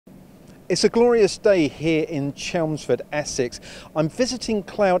It's a glorious day here in Chelmsford, Essex. I'm visiting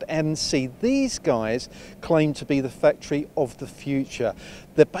CloudNC. These guys claim to be the factory of the future.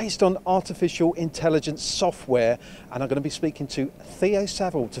 They're based on artificial intelligence software, and I'm going to be speaking to Theo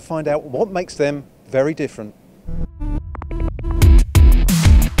Saville to find out what makes them very different.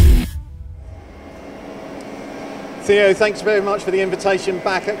 Theo, thanks very much for the invitation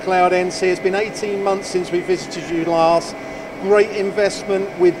back at CloudNC. It's been 18 months since we visited you last. Great investment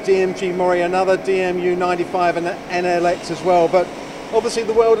with DMG MORI, another DMU 95 and NLX as well. But obviously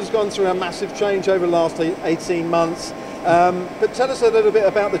the world has gone through a massive change over the last 18 months. But tell us a little bit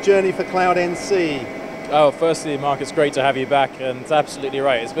about the journey for CloudNC. Oh, firstly, Mark, it's great to have you back, and it's absolutely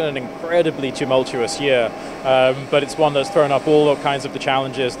right. It's been an incredibly tumultuous year, but it's one that's thrown up all kinds of the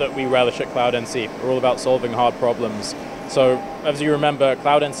challenges that we relish at CloudNC. We're all about solving hard problems. So, as you remember,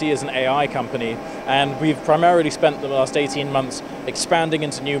 CloudNC is an AI company, and we've primarily spent the last 18 months expanding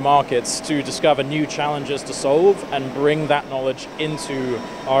into new markets to discover new challenges to solve and bring that knowledge into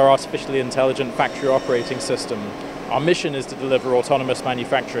our artificially intelligent factory operating system. Our mission is to deliver autonomous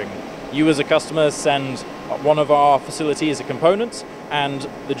manufacturing. You as a customer send one of our facilities a component, and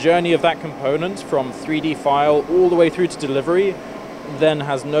the journey of that component from 3D file all the way through to delivery then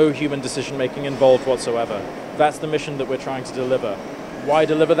has no human decision making involved whatsoever. That's the mission that we're trying to deliver. Why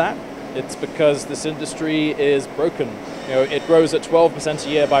deliver that? It's because this industry is broken. You know, it grows at 12% a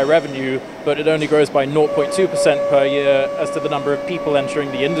year by revenue, but it only grows by 0.2% per year as to the number of people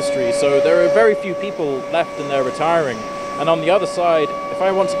entering the industry. So there are very few people left and they're retiring. And on the other side, if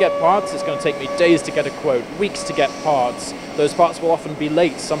I want to get parts, it's going to take me days to get a quote, weeks to get parts. Those parts will often be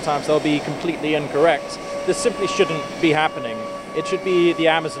late. Sometimes they'll be completely incorrect. This simply shouldn't be happening. It should be the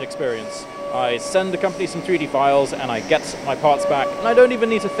Amazon experience. I send the company some 3D files and I get my parts back, and I don't even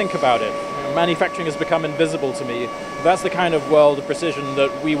need to think about it. You know, manufacturing has become invisible to me. That's the kind of world of precision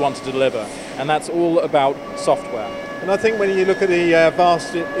that we want to deliver, and that's all about software. And I think when you look at the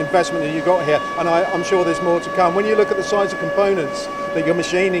vast investment that you've got here, and I'm sure there's more to come, when you look at the size of components that you're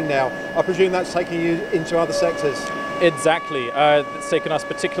machining now, I presume that's taking you into other sectors. Exactly. It's taken us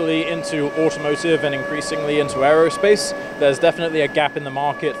particularly into automotive and increasingly into aerospace. There's definitely a gap in the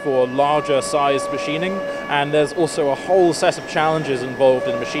market for larger sized machining, and there's also a whole set of challenges involved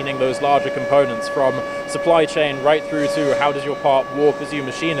in machining those larger components, from supply chain right through to how does your part warp as you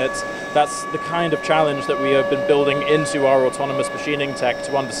machine it. That's the kind of challenge that we have been building into our autonomous machining tech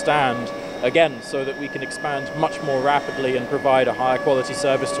to understand, again, so that we can expand much more rapidly and provide a higher quality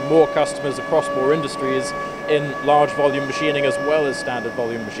service to more customers across more industries in large volume machining as well as standard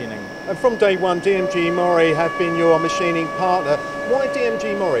volume machining. And from day one, DMG MORI have been your machining partner. Why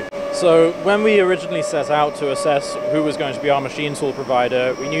DMG MORI? So when we originally set out to assess who was going to be our machine tool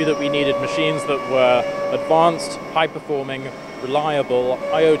provider, we knew that we needed machines that were advanced, high-performing, reliable,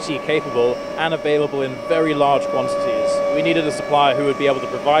 IoT capable, and available in very large quantities. We needed a supplier who would be able to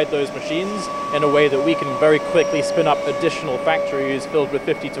provide those machines in a way that we can very quickly spin up additional factories filled with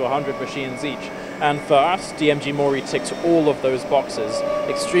 50 to 100 machines each. And for us, DMG MORI ticks all of those boxes.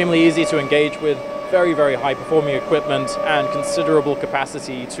 Extremely easy to engage with, very, very high performing equipment, and considerable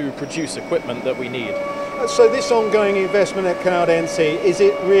capacity to produce equipment that we need. So this ongoing investment at CloudNC, is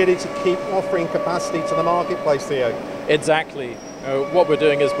it really to keep offering capacity to the marketplace, Theo? Exactly. What we're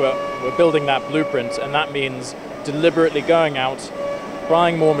doing is we're building that blueprint, and that means deliberately going out,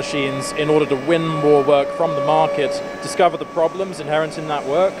 buying more machines in order to win more work from the market, discover the problems inherent in that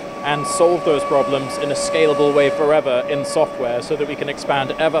work, and solve those problems in a scalable way forever in software, so that we can expand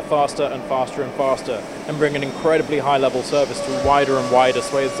ever faster and faster and faster and bring an incredibly high level service to wider and wider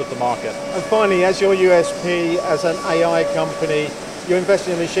swathes of the market. And finally, as your USP as an AI company, you're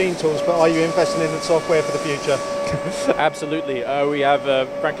investing in machine tools, but are you investing in the software for the future? Absolutely. We have a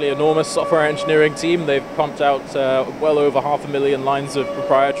frankly enormous software engineering team. They've pumped out well over 500,000 lines of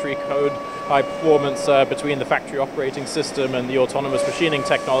proprietary code, high performance between the factory operating system and the autonomous machining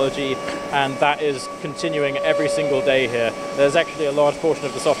technology, and that is continuing every single day here. There's actually a large portion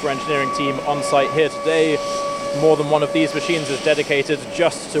of the software engineering team on site here today. More than one of these machines is dedicated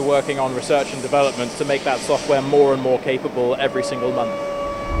just to working on research and development to make that software more and more capable every single month.